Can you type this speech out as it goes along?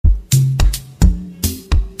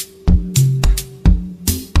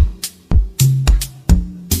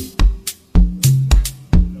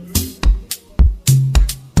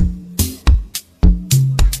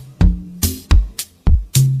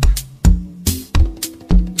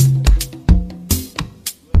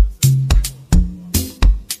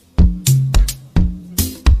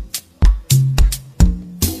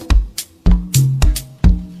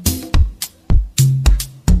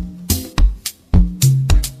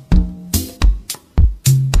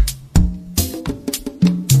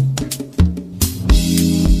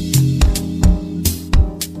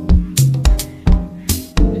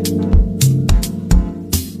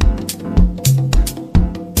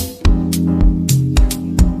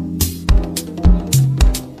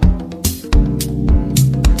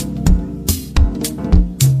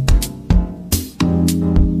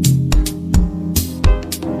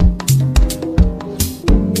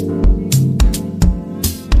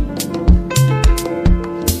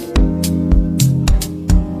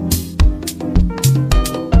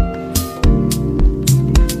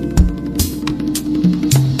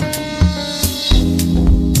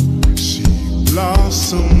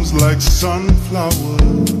like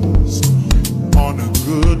sunflowers on a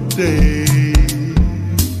good day.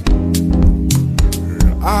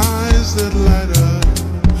 Her eyes that light up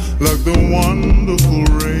like the wonderful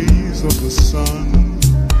rays of the sun.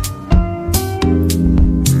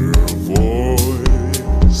 Her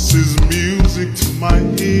voice is music to my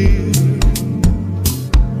ear.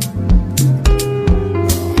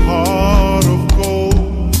 A heart of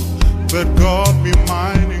gold that got me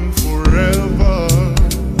mining forever.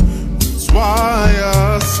 That's why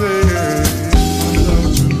I say I'd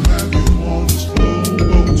love to have you on this boat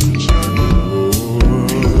to China.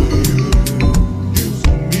 You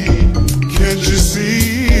for me, can't you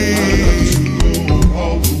see? I'd love to go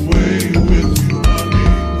all the way with you, honey.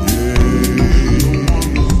 Yeah, the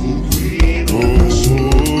wonderful queen of my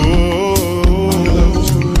soul. I'd love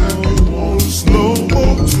to have you on this slow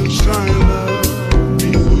boat to China.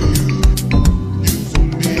 Me for you, you for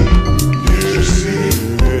me. Can't you see?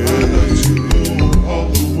 I'd love to go all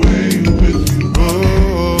the way with you, honey.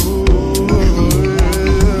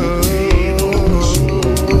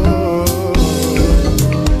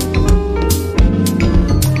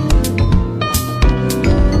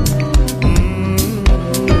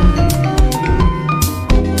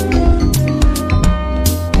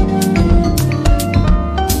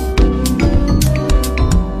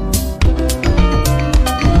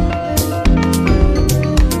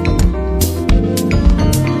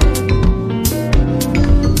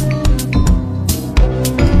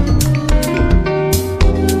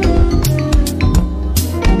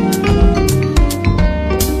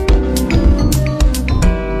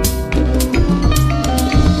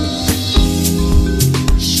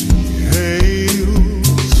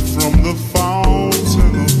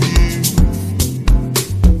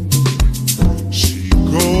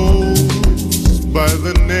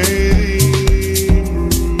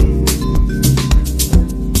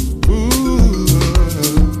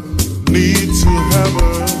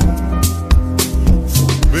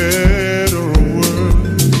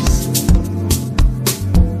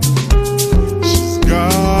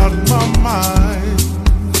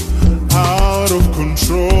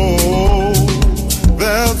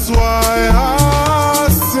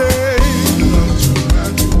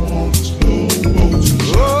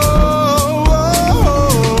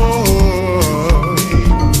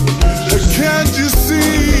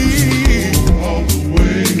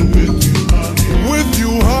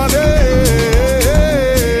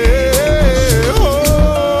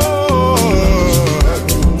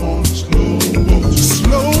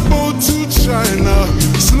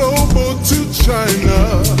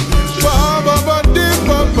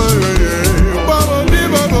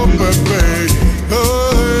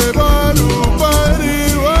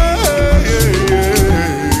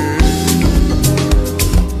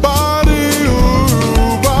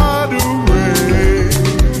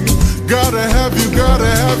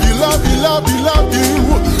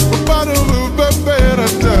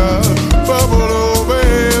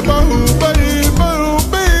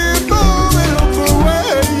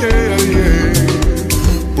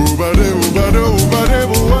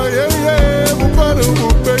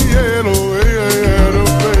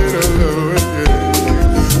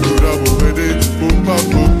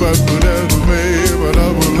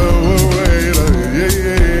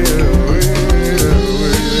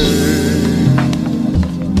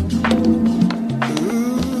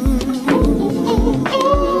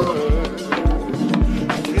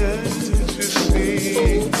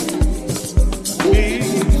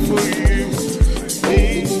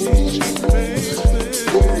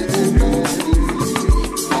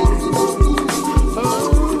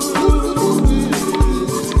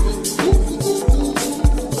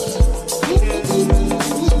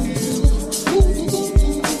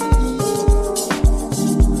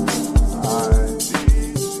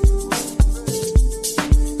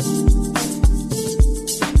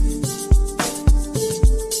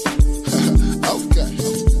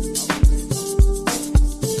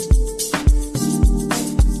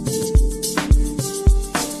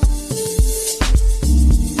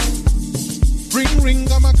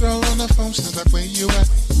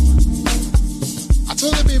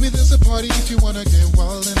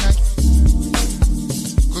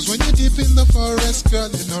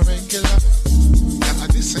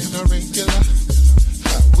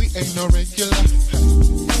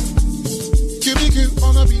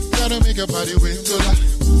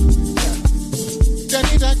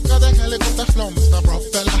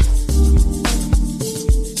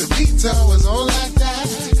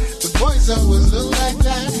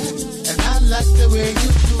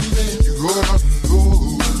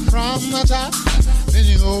 From the top, then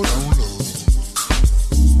you go down low.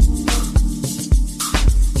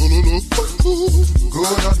 go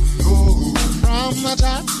down low. From the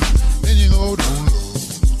top, then you go down low.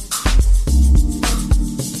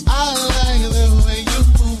 I like the way you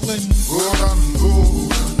move when you go down low.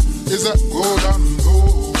 Is that go down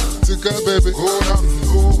low? Take a baby, go down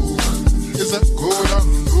low. Is that go down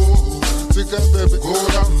low? Take a baby, go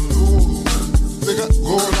down low. Take a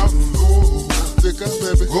go down low. Take a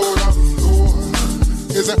baby, go down low.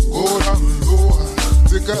 Is that go down low?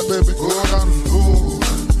 Take a baby, go down low.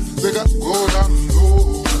 Take a go down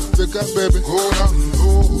low. Take a baby, go down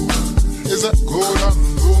low. Is that go down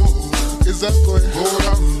low? Is that going go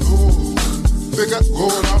down low? Take a go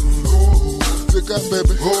down low. Take a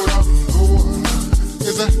baby, go down low.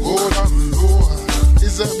 Is that go down low?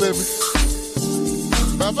 Is that baby?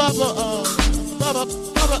 Baba, baba, baba,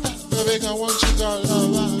 baby, I want you to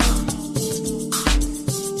love.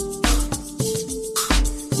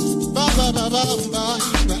 Baba, baba, baba,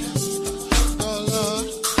 go love,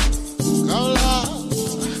 go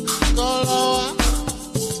love, go love.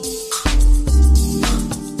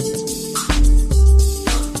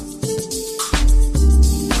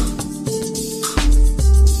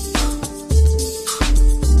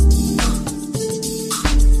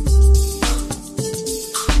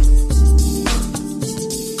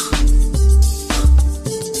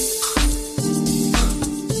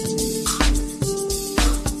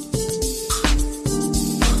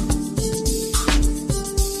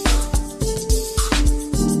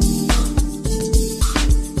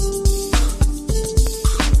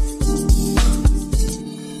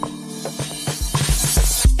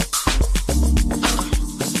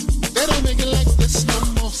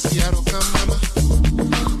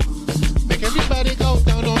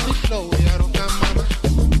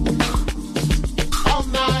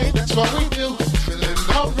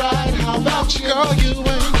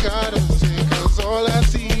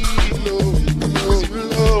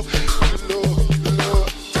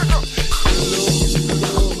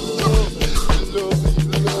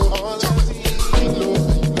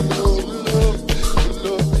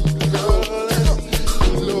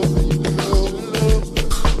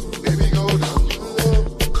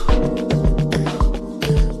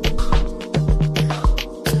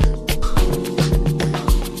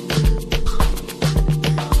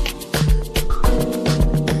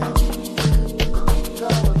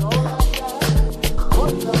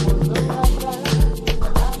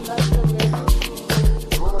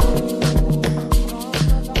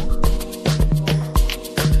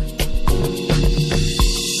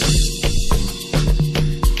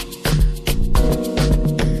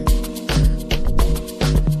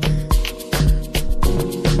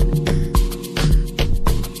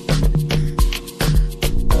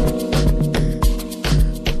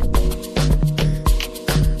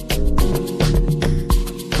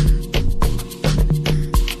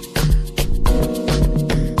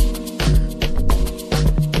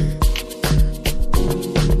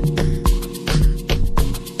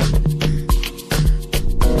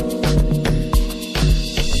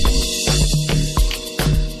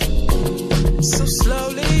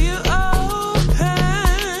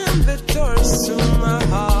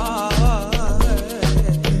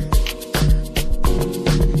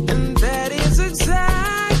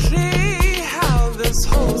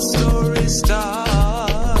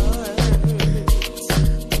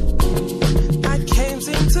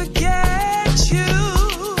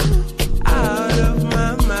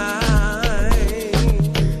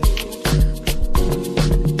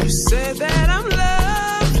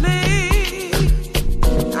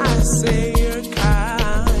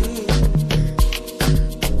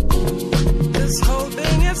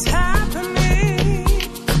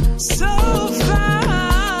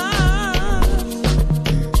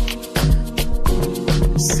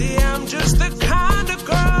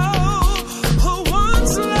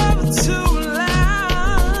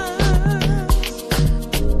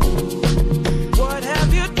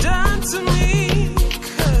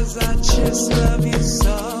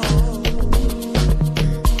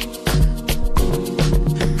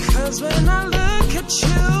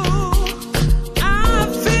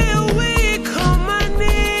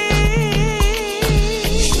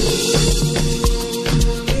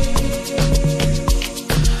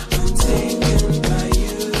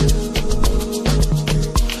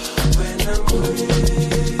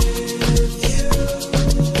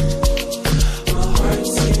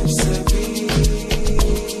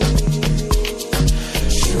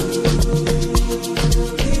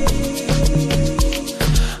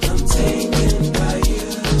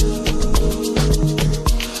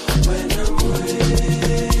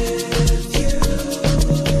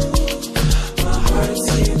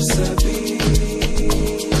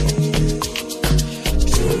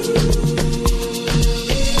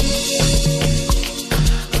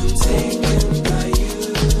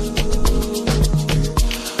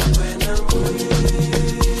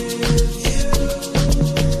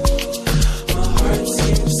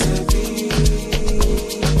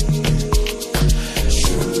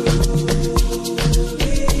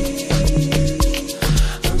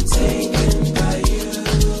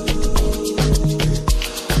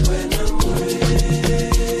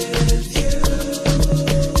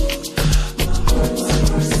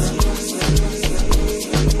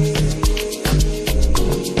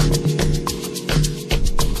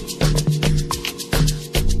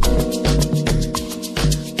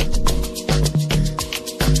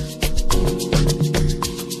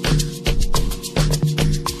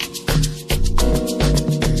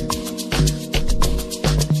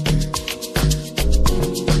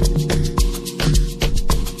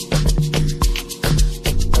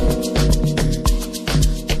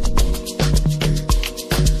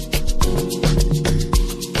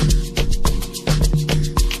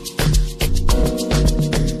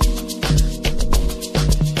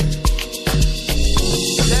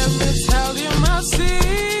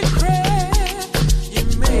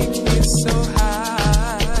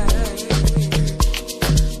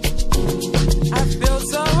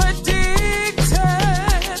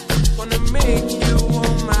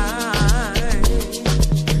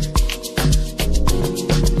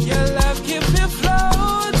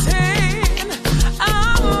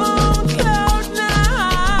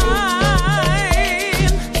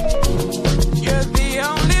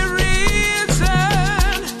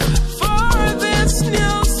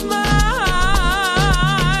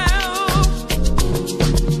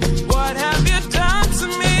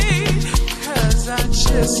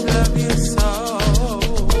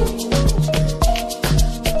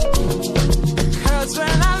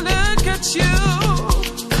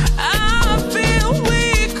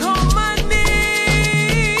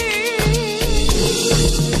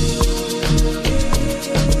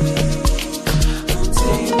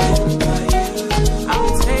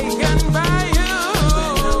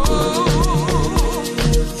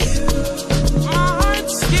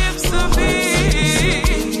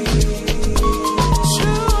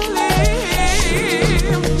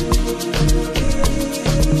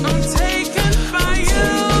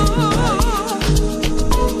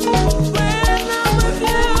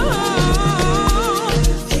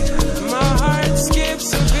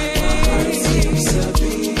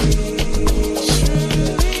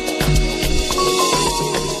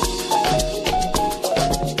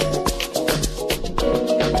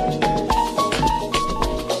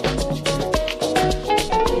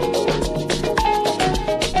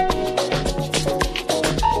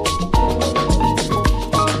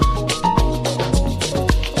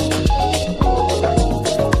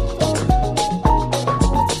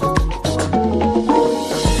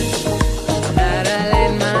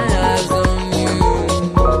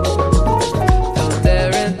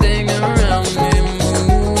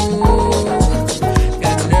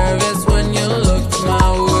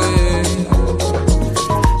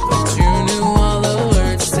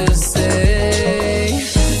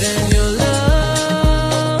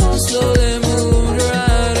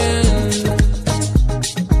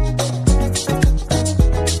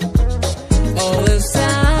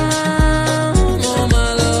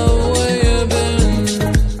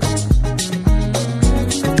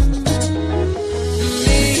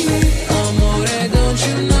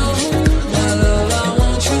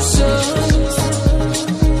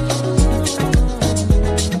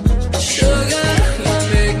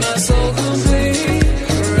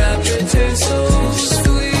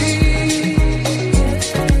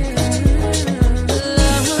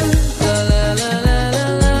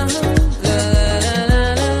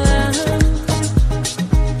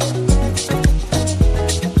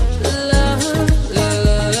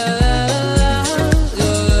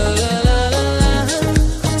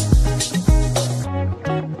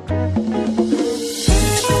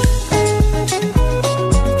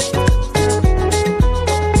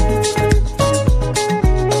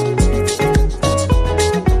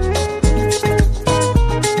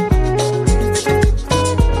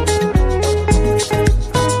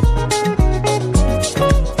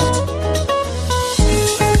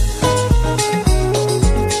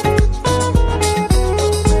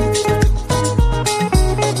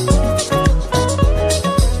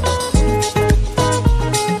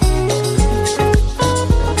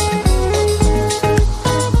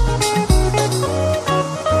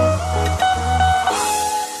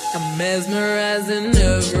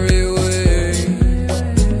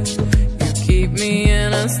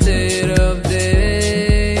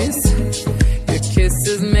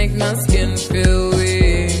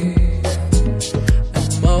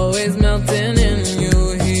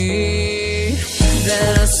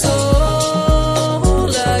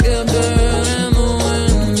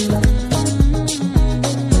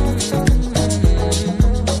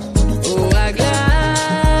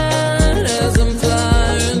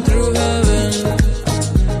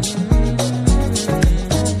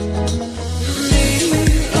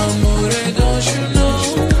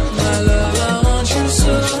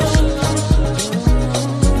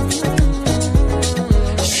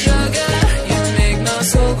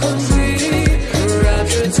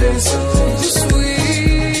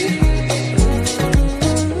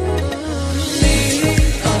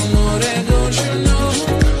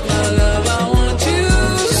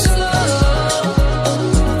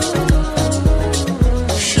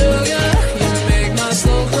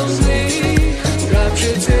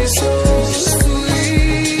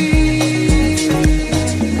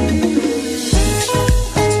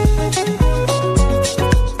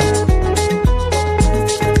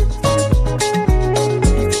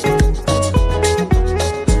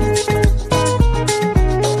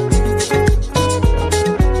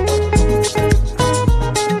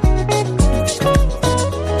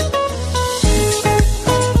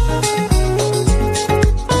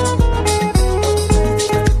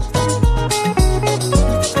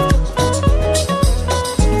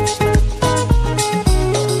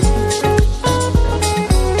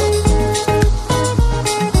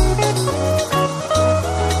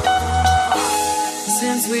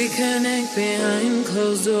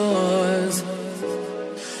 yours.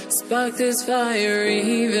 Spark this fire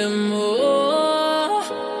even more.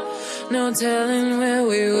 No telling where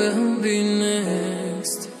we will be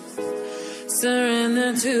next.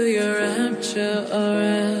 Surrender to your rapture,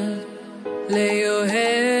 alright. Lay your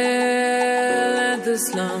head, let the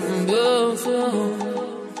slumber flow.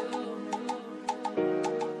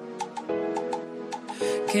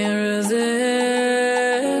 Can't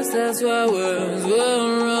resist, that's why words were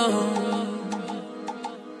wrong.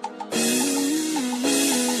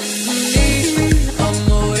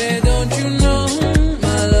 Amore, don't you know,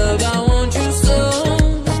 my love, I want you so.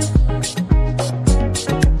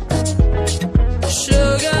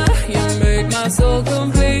 Sugar, you make my soul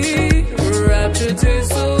complete. Rapture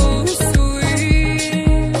tastes so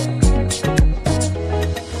sweet.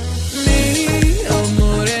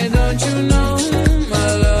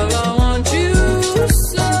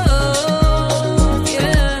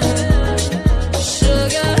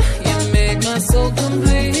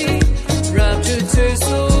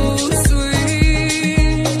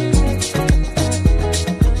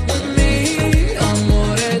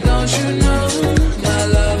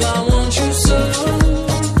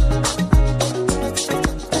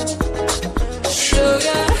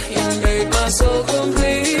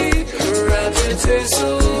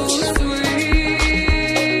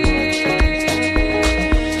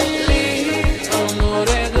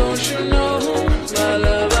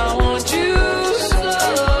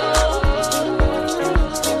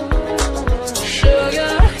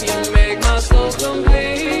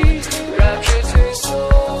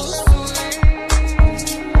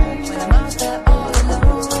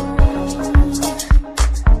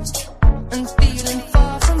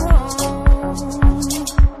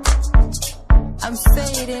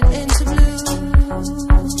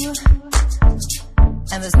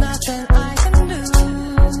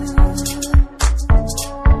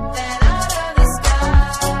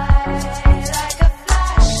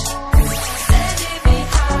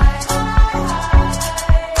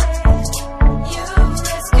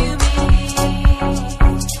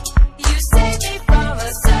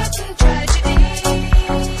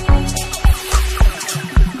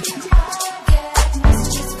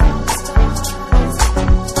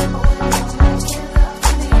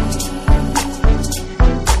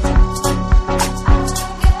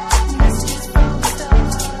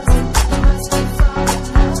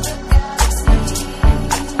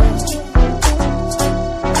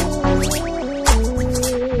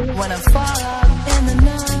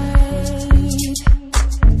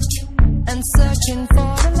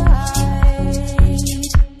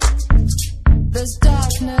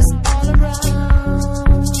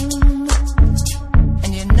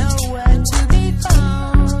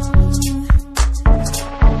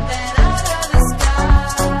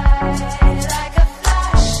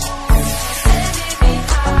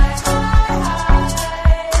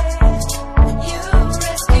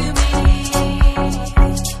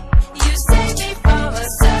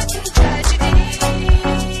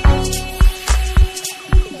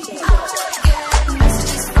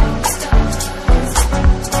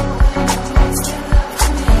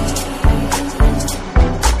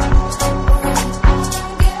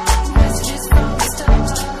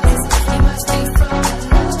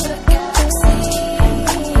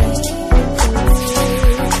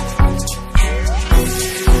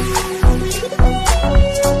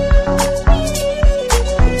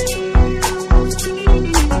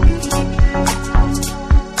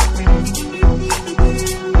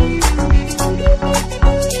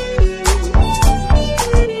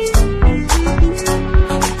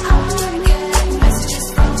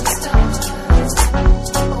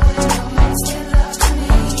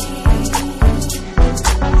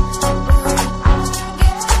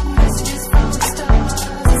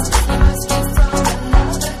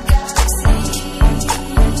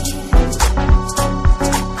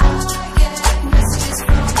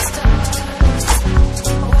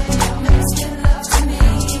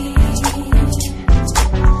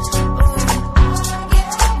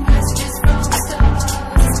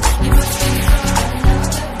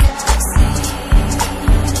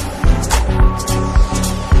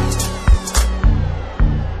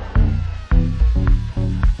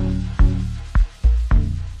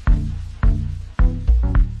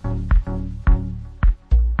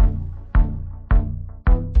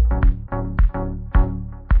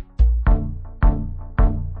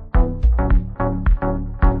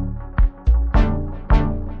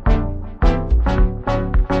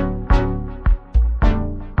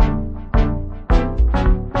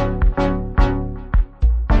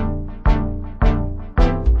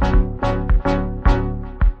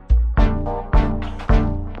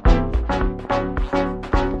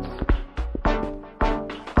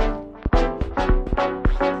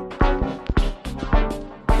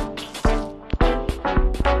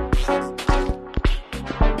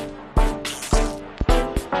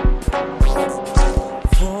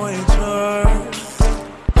 Voyager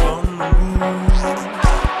on the moon.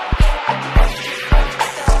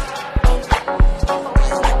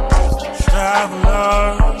 Traveler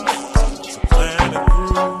to planet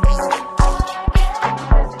cruise.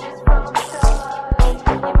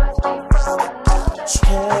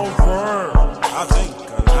 Explorer, I think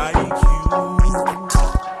I like you.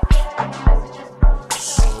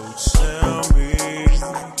 So tell me,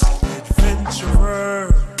 adventurer,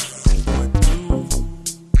 what do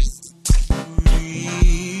we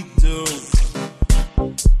do?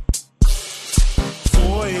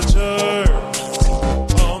 Voyager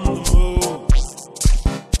on the move.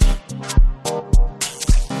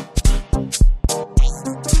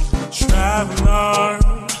 Traveler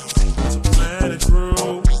to planet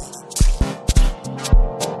Groove.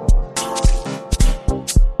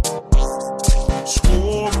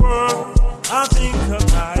 Explorer, I think I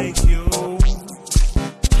like you.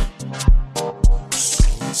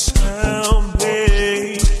 So tell me,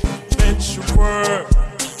 adventurer,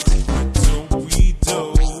 what do we do?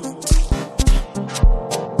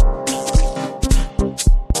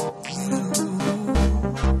 You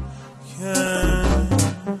can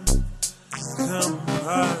come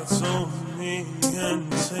by to me and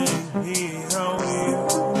take me how you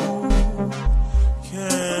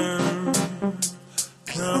can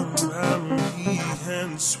come by me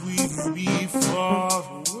and sweep me far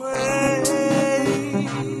away.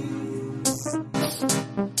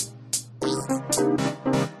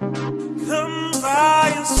 Come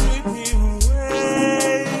by and sweep me away.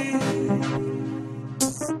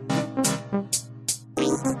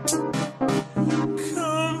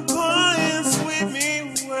 Come by and sweep me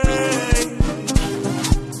away.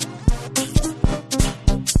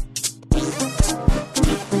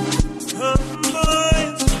 Come by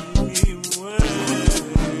and sweep me away.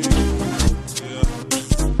 Yeah.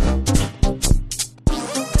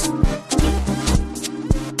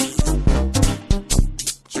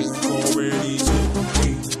 You already took me.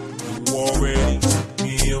 You already took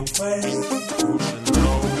me away. Don't you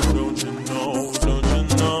know? Don't you know? Don't you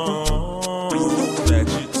know that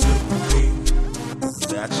you took me?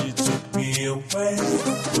 That you took me away.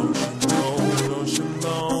 Don't you know? Don't you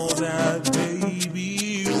know that, baby?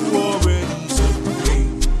 You already took me.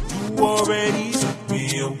 You already took me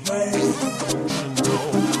away.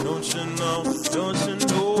 Don't you know? Don't you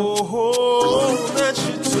know? That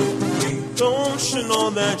you took me? Don't you know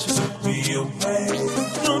that you took me away?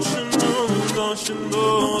 Don't you know? Don't you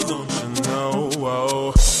know? Don't you know? Don't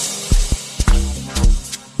you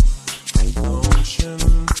know? Don't you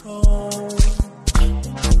know?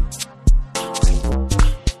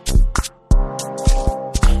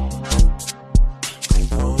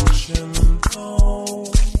 Don't you know?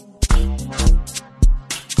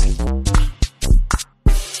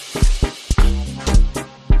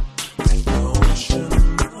 Don't you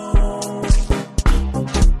know?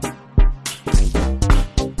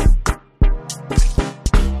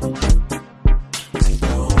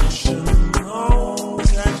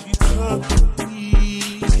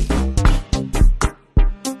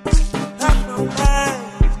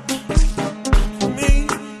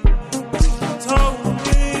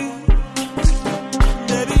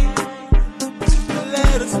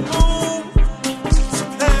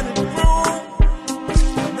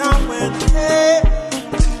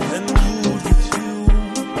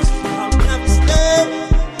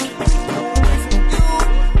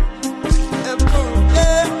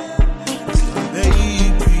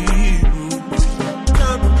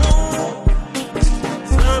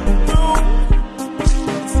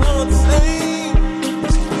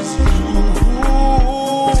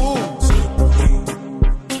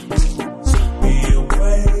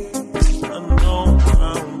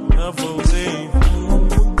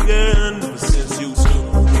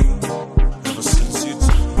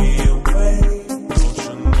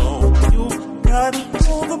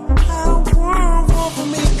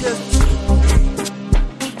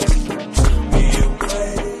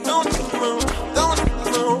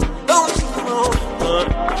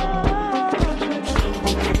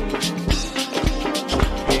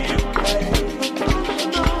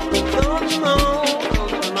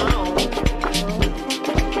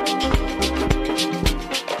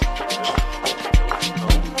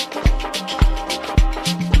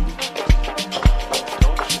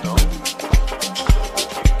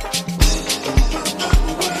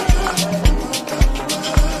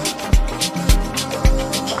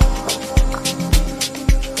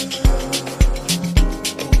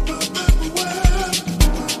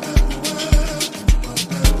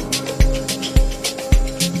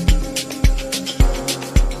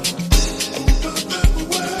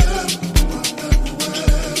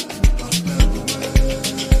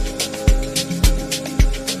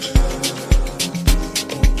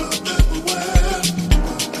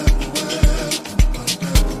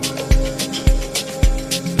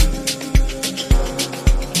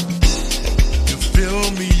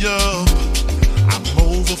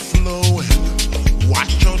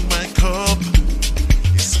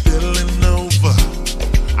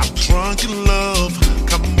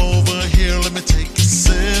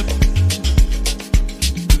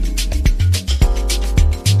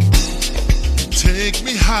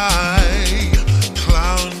 high,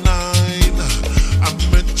 cloud nine. I'm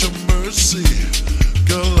at your mercy,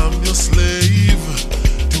 girl, I'm your slave.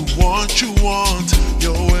 Do what you want,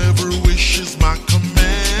 your every wish is my command.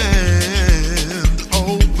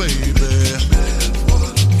 Oh baby, man,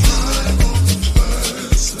 wanna drive on the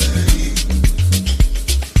first lane.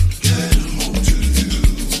 Get home to you,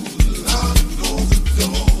 lock all the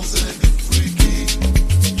doors and get freaky.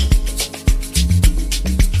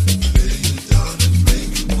 Lay you down and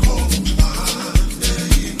make you call my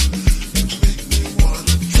name. You make me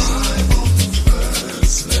wanna drive on the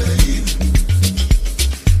first lane.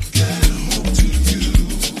 Get home to you,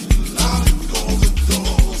 lock all the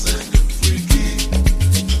doors and get freaky.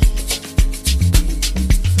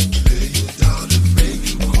 Lay you down and make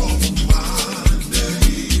you call my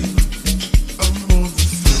name. I'm on the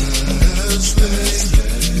fast lane,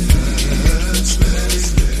 fast lane,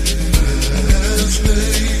 fast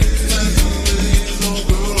lane. Oh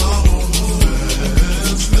girl, I'm on the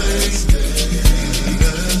fast lane,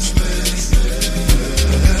 fast lane, fast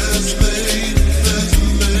lane, fast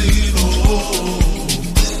lane. Oh.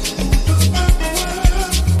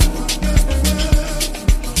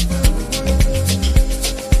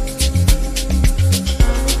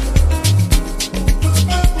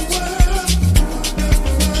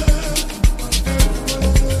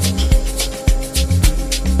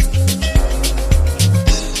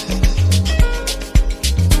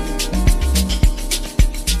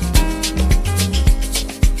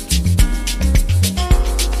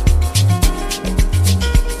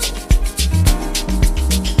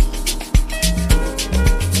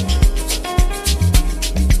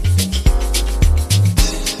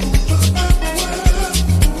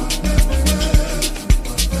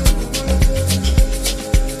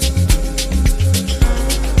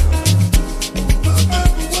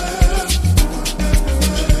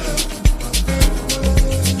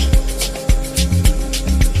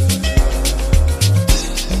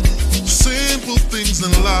 Simple things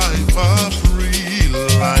in life are free,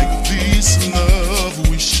 like this love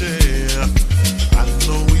we share. I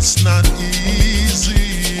know it's not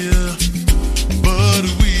easy, but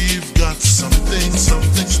we've got something,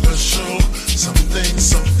 something special, something,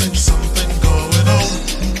 something, something going on.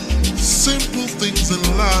 Simple things in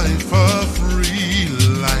life are free,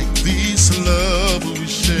 like this love we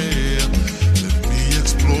share. Let me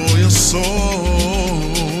explore your soul.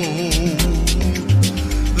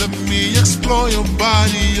 Let me explore your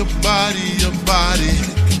body, your body, your body.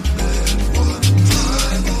 Man, wanna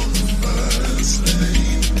drive on the first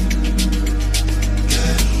lane.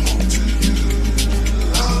 Get home to you,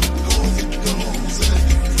 lock all the doors and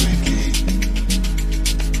get freaky.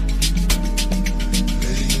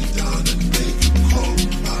 Lay you down and make you call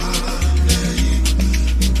my name.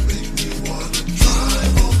 You make me wanna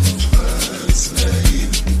drive on the first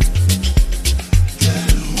lane. Get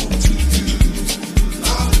home to you,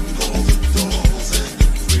 lock all the doors and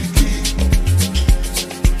get freaky.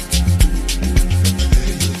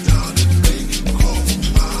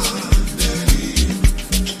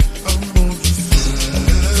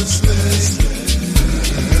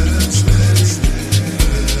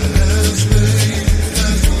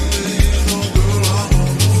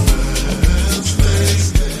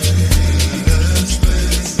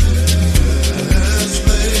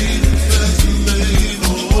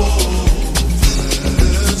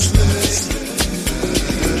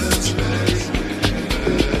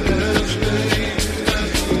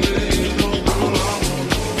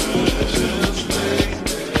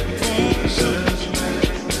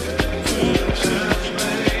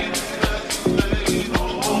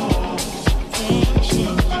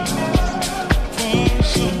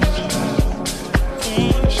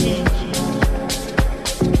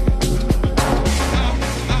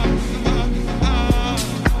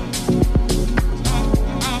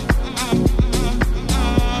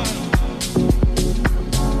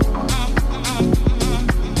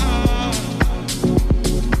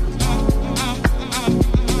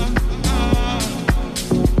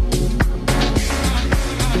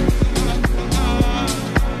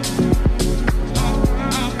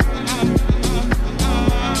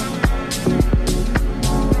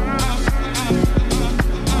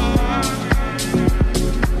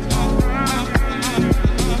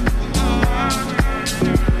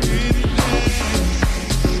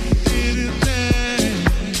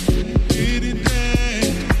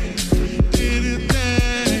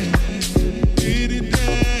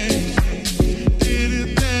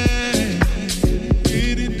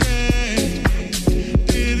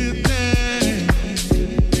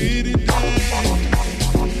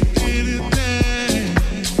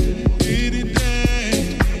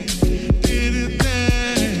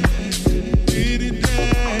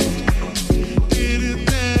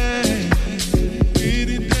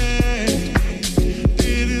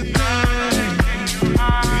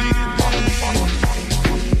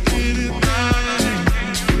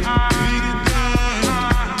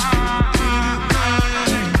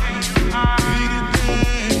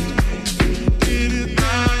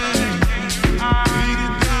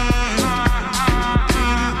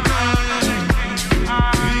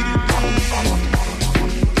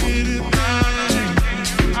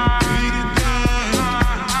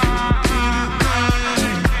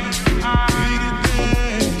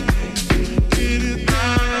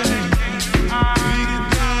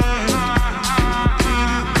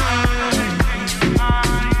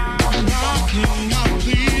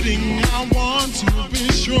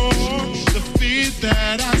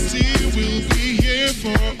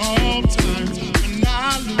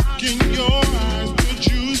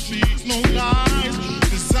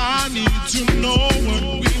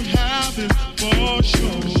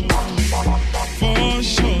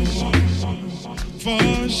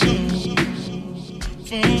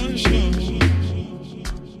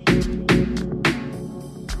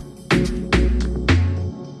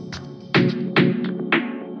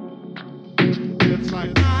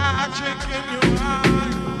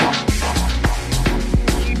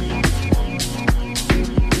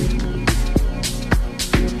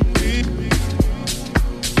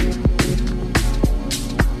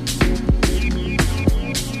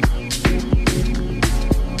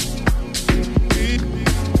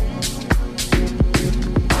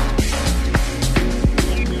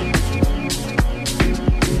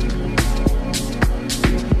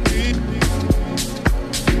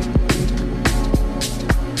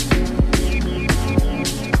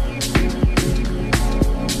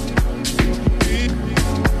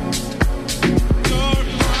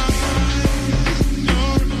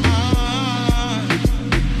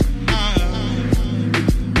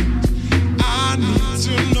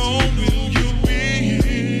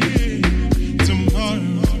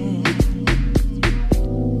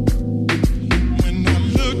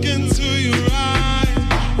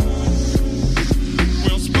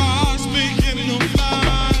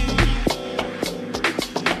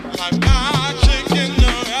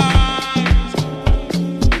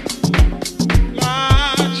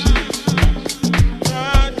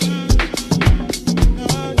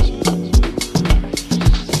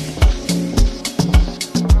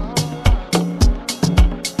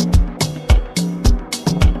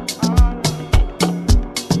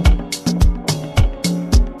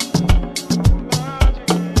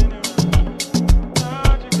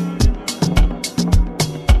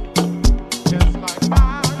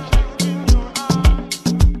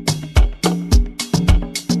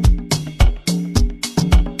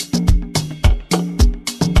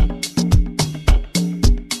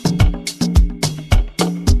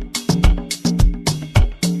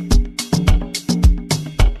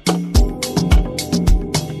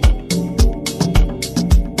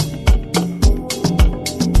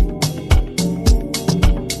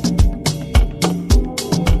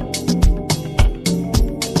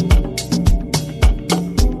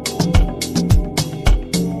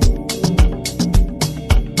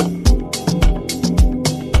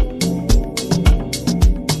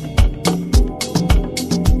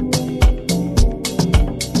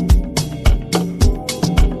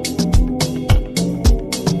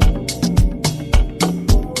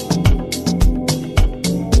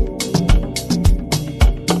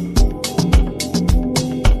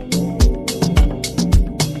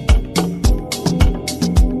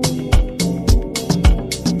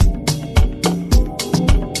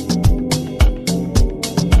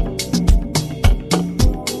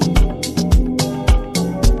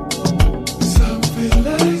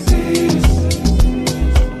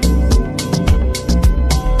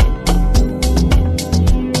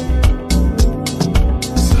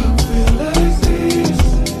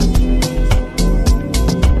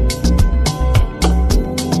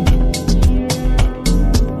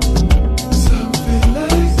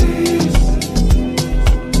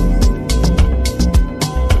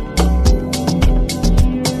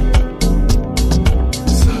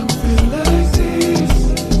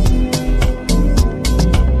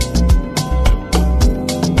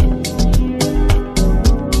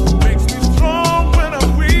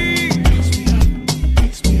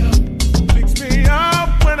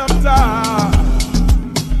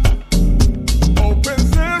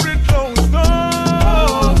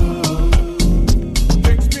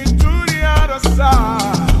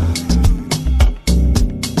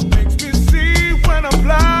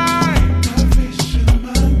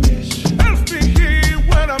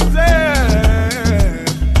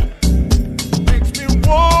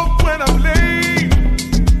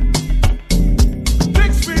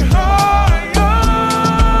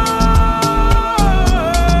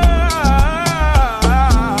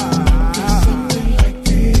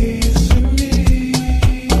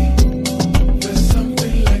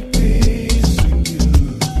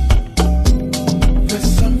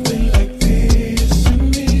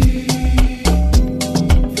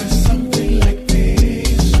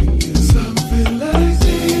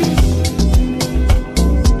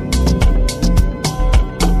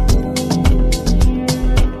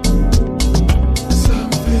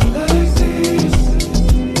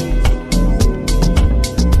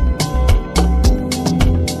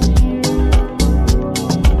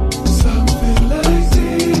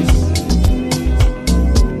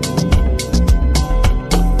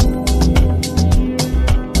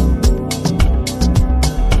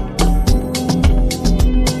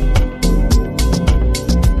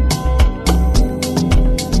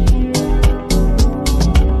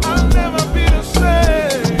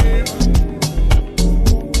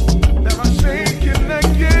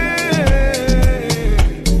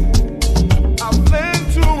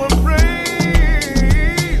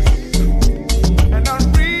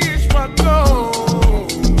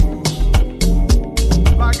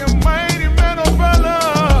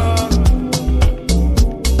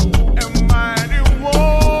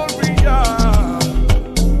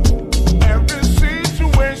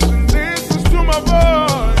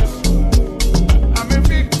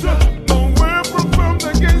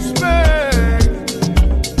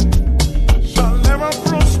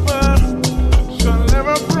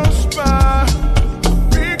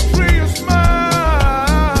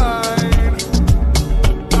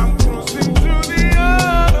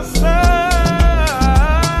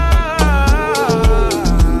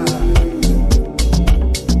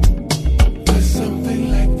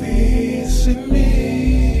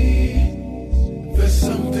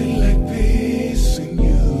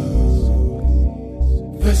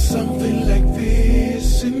 something like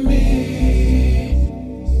this in me.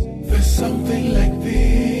 There's something like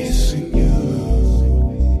this in you.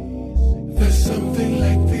 There's something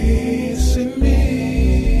like this in me.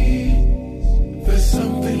 There's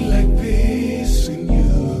something like this in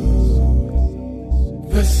you.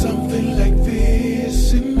 There's something like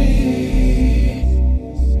this in me.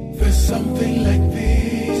 There's something like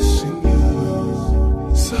this in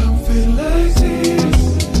you. Something like this.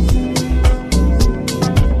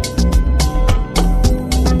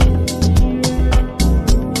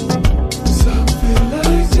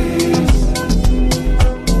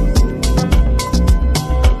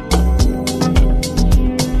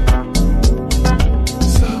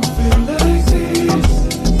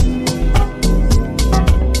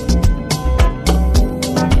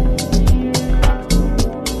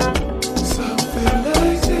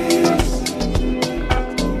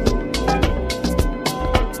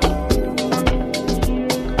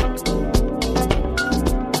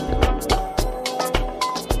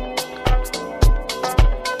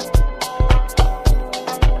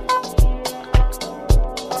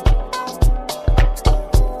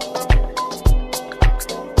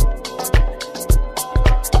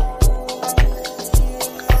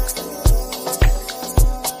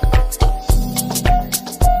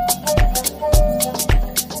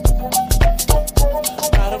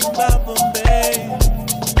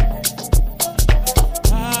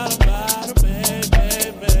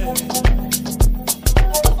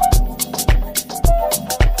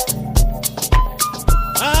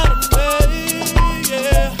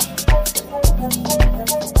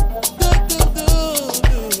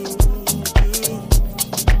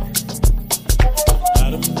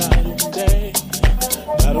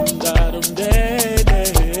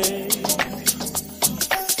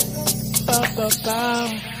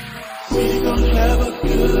 We gon' have a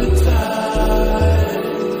good time.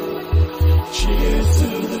 Cheers to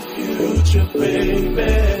the future,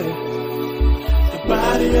 baby.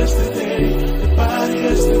 Goodbye to yesterday, goodbye to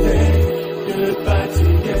yesterday, goodbye to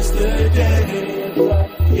yesterday.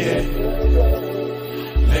 Yeah.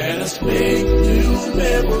 Let us make new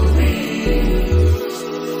memories.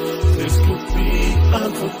 This could be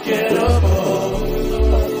unforgettable.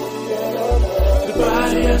 Goodbye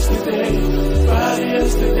to yesterday, goodbye to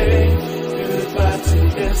yesterday, goodbye to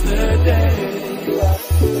yesterday.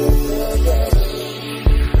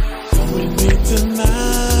 Come with me tonight.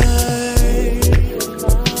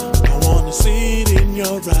 I wanna see it in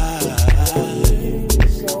your eyes.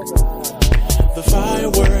 The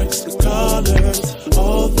fireworks, the colors,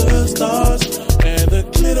 all the stars, and the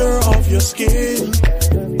glitter of your skin.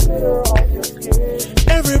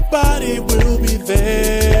 Everybody will be there.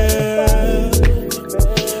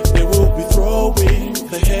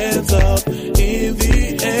 The hands up in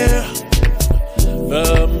the air.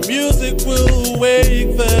 The music will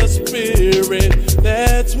wake the spirit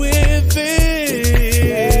that's within.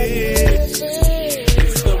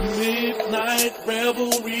 It's the midnight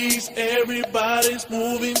revelries. Everybody's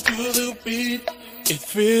moving to the beat. It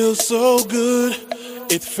feels so good.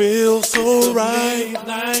 It feels so right.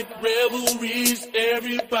 Midnight revelries.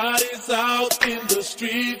 Everybody's out in the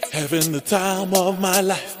streets, having the time of my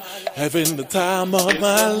life. Having the time of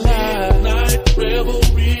my life. Night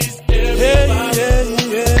revelries, everybody.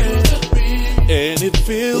 Yeah. And it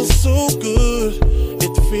feels so good.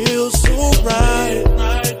 It feels so right.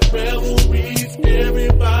 Night revelries,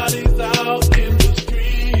 everybody's out in the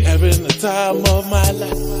street, having the time of my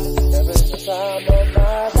life. Having the time of my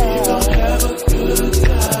life. We gon' have a good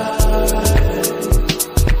time.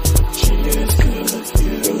 Cheers to the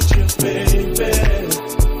future, baby.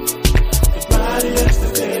 Goodbye to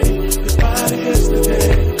yesterday.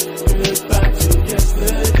 Yesterday, goodbye to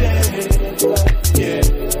yesterday. Yeah.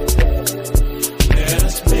 Let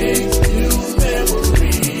us make new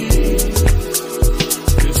memories.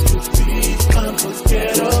 This could be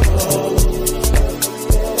unforgettable.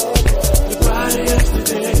 Goodbye to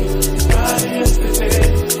yesterday, goodbye to yesterday,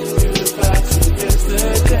 goodbye to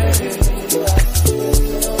yesterday.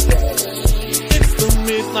 It's the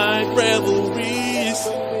midnight revelries.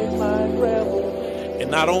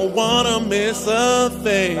 And I don't wanna miss a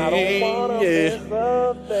thing. Yeah.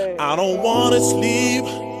 I don't wanna sleep.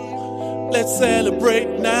 Let's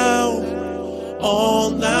celebrate now, all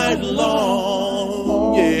night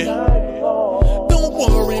long. Yeah. Don't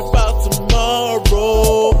worry about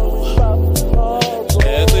tomorrow.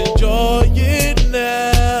 Let's enjoy it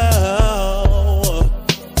now.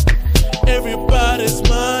 Everybody's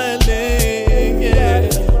smiling. Yeah.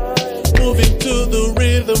 Moving to the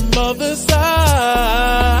rhythm of the sound.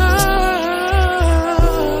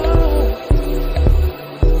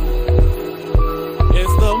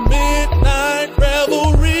 It's the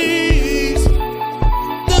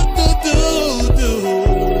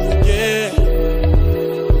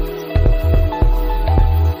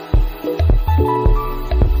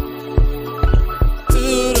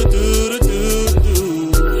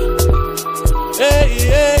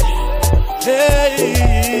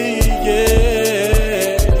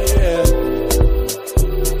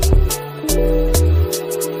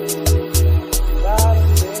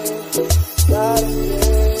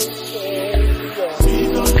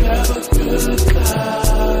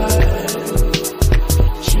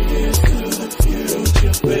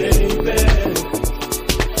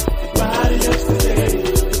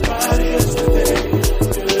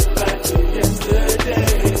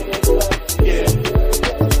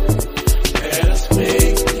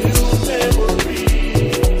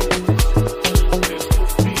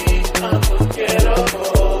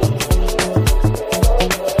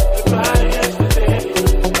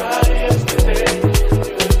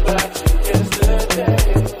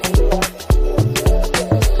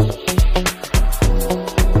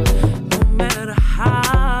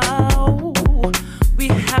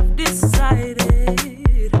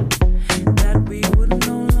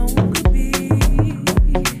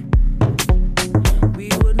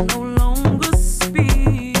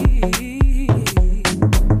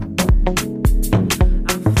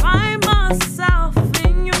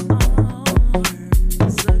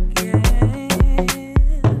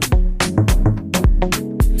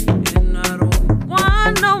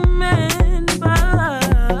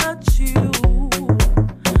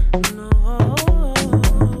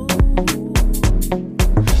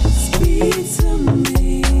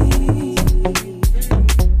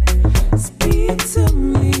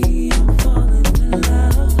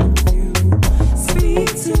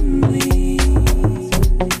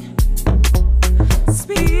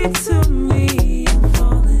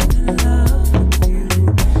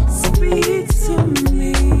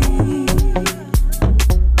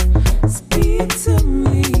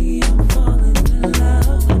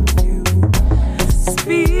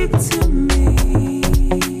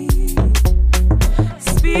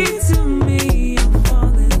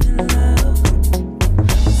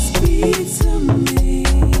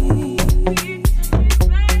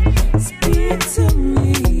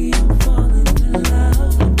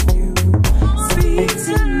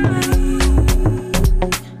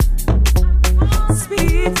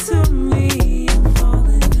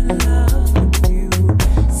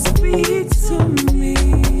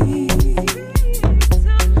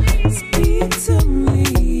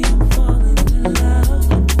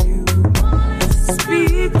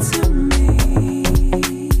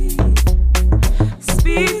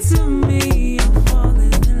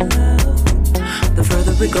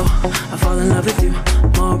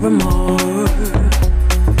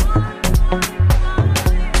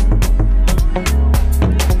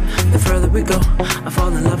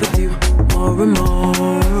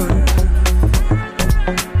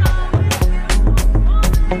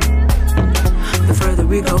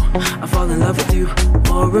I fall in love with you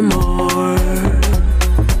more and more.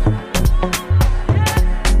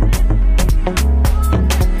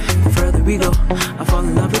 The further we go, I fall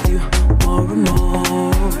in love with you more and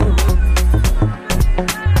more.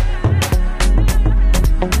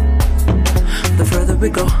 The further we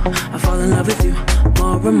go, I fall in love with you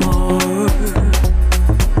more and more.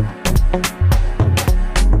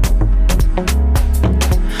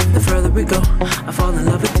 The further we go, I fall in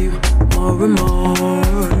love with you more and more.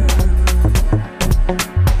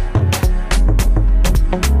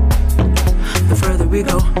 The further we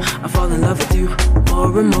go, I fall in love with you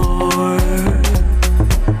more and more.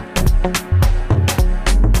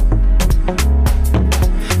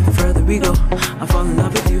 The further we go, I fall in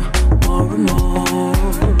love with you more and more.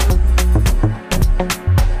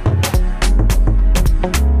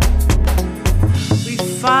 We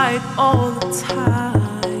fight all the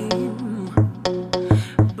time,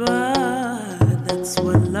 but that's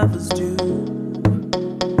what lovers do.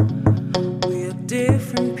 We are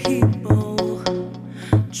different people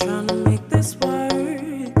trying to make this work.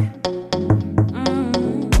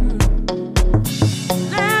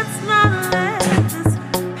 Let's not let this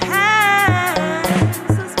pass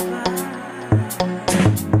us by.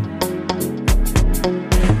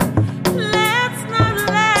 Let's not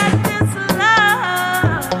let this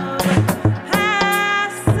love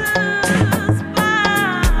pass us by.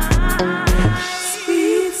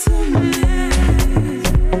 Speak to me.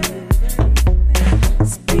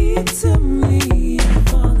 Speak to me. I'm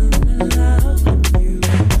falling in love with you.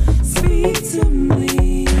 Speak to me.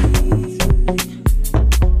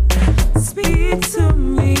 Speak to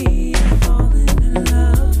me. I'm falling in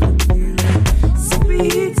love with you.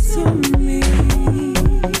 Speak to me.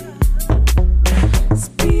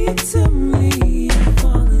 Speak to me. I'm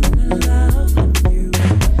falling in love with you.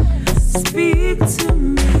 Speak to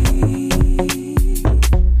me.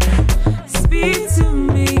 Speak to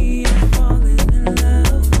me. I'm falling in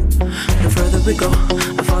love. The further we go,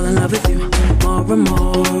 I fall in love with you more and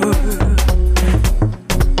more.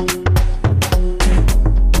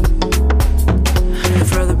 The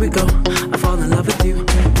further we go, I fall in love with you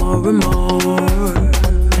more and more.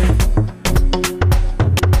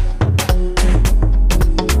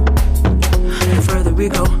 The further we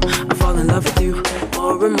go, I fall in love with you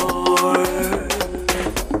more and more.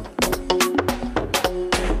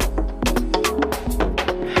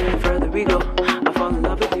 The further we go, I fall in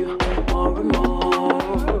love with you more and more.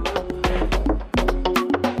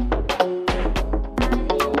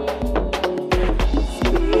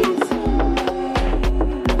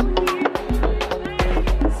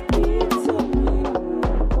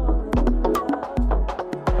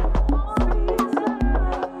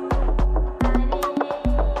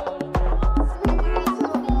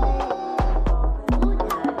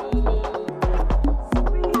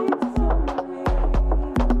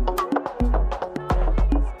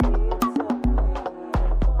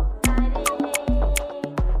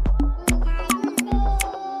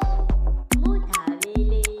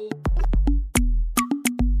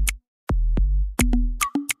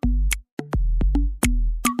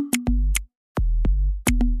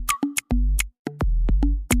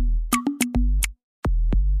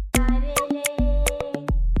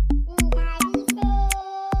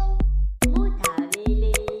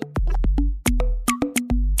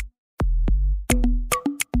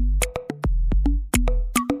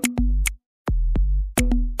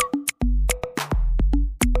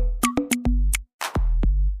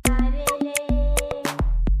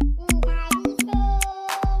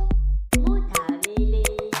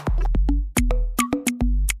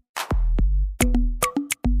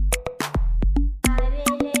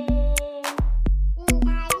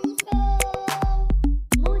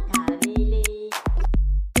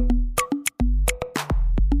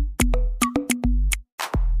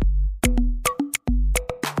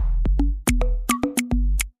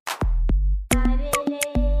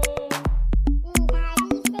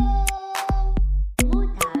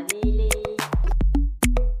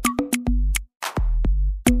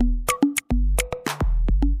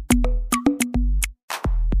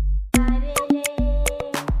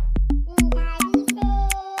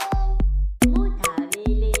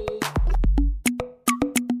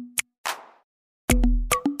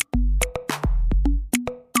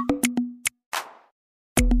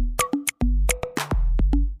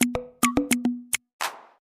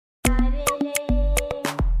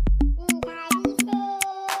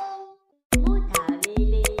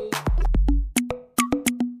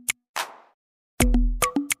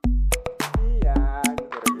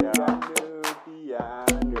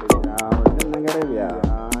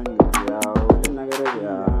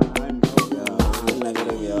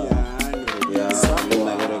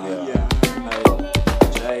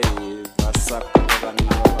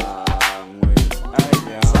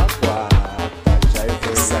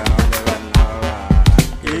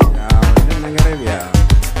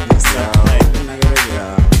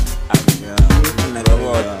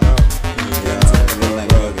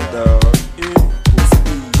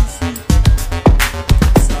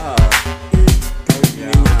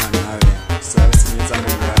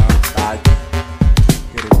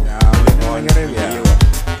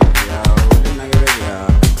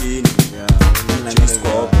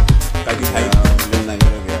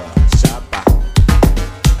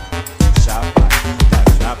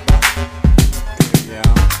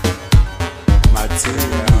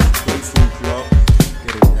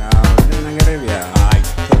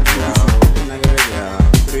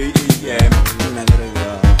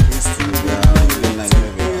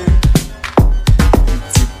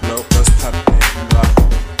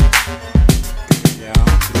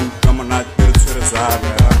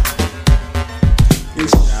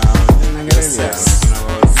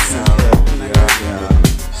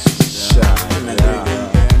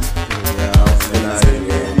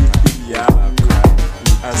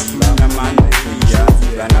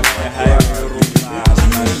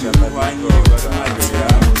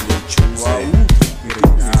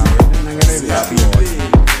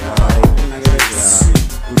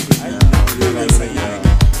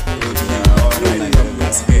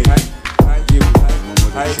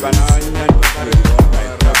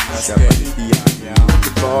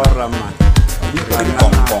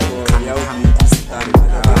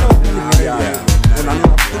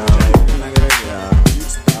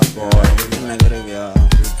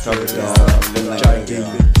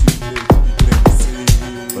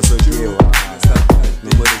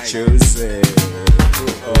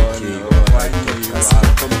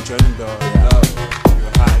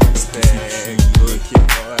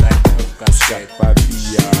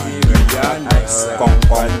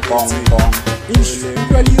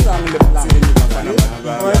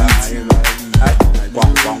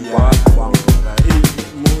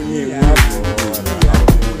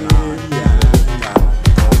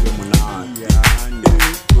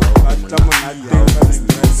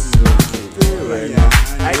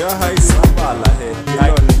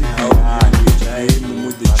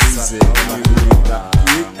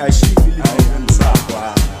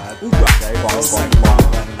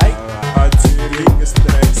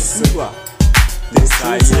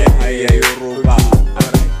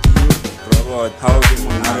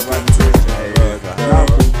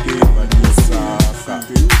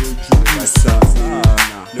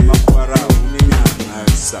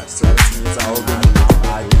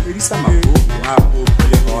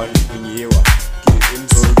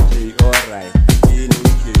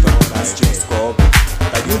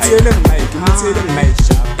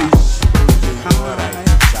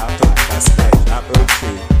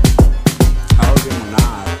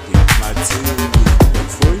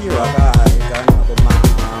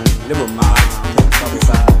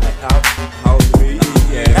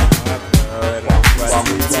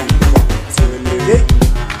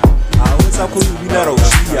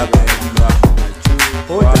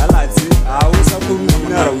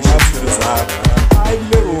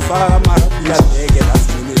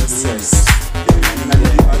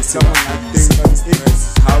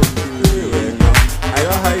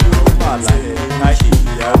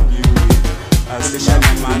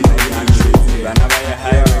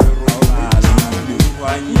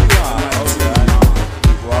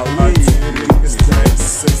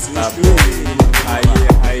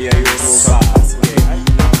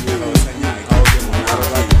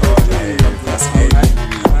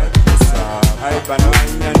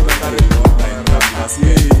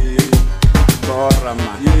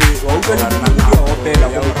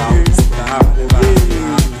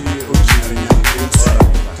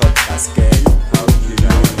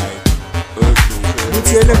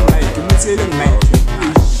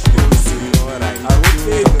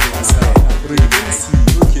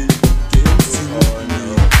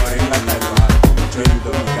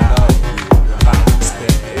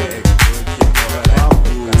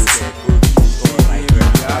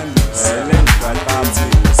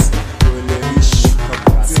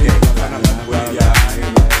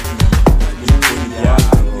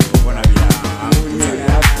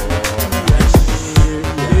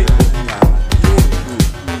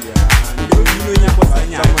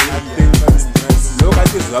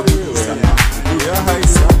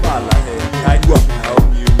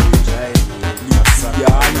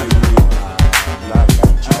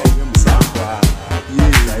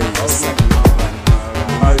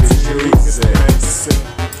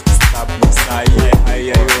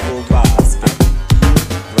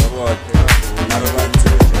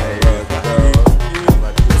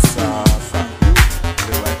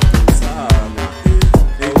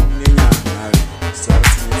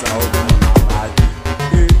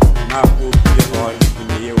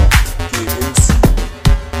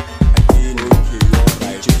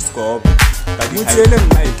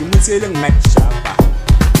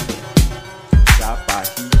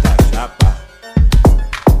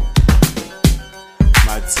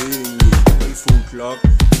 block.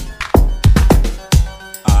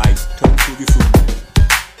 I talk to the phone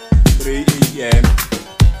 3 AM.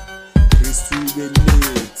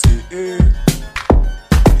 Risubelete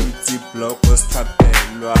Tuti block was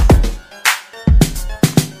tapelwa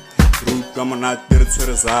Ruka monate re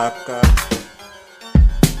tshwere zaka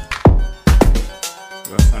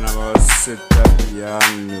Bafana ba seta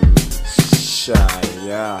piano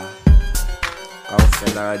Shaya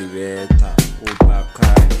Kaufela dibeta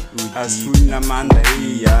Ubakai Asuna manda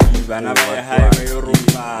iya Ibana ba ya hai ba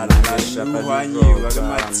yorupala Uhanyi wa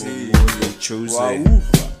gamati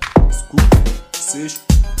Waufa Scoop Sish